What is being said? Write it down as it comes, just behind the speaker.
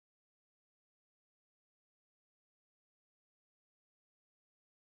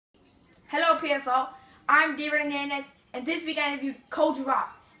Hello PFL, I'm David Hernandez, and this week I interviewed Coach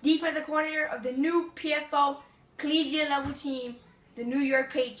Rock, defensive coordinator of the new PFL collegiate level team, the New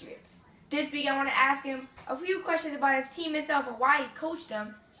York Patriots. This week I want to ask him a few questions about his team itself and why he coached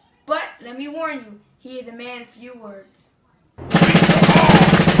them, but let me warn you, he is a man of few words.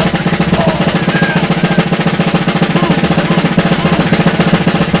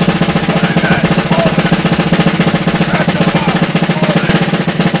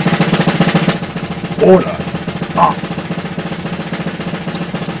 Order. Up.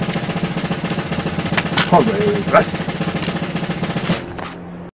 Progress.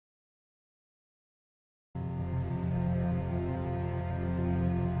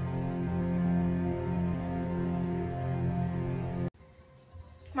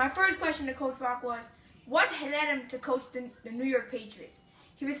 My first question to Coach Rock was, what led him to coach the New York Patriots?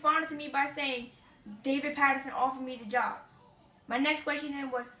 He responded to me by saying, David Patterson offered me the job. My next question to him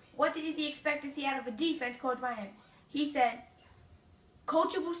was, what did he expect to see out of a defense coached by him? He said,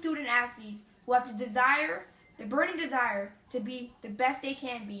 coachable student athletes who have the burning desire to be the best they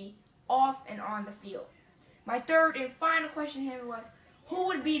can be off and on the field. My third and final question to him was, who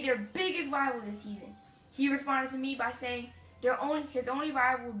would be their biggest rival this season? He responded to me by saying his only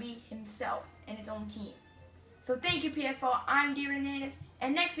rival will be himself and his own team. So thank you PFL, I'm David Hernandez,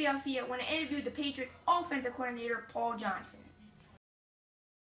 and next week I'll see you when I interview the Patriots offensive coordinator Paul Johnson.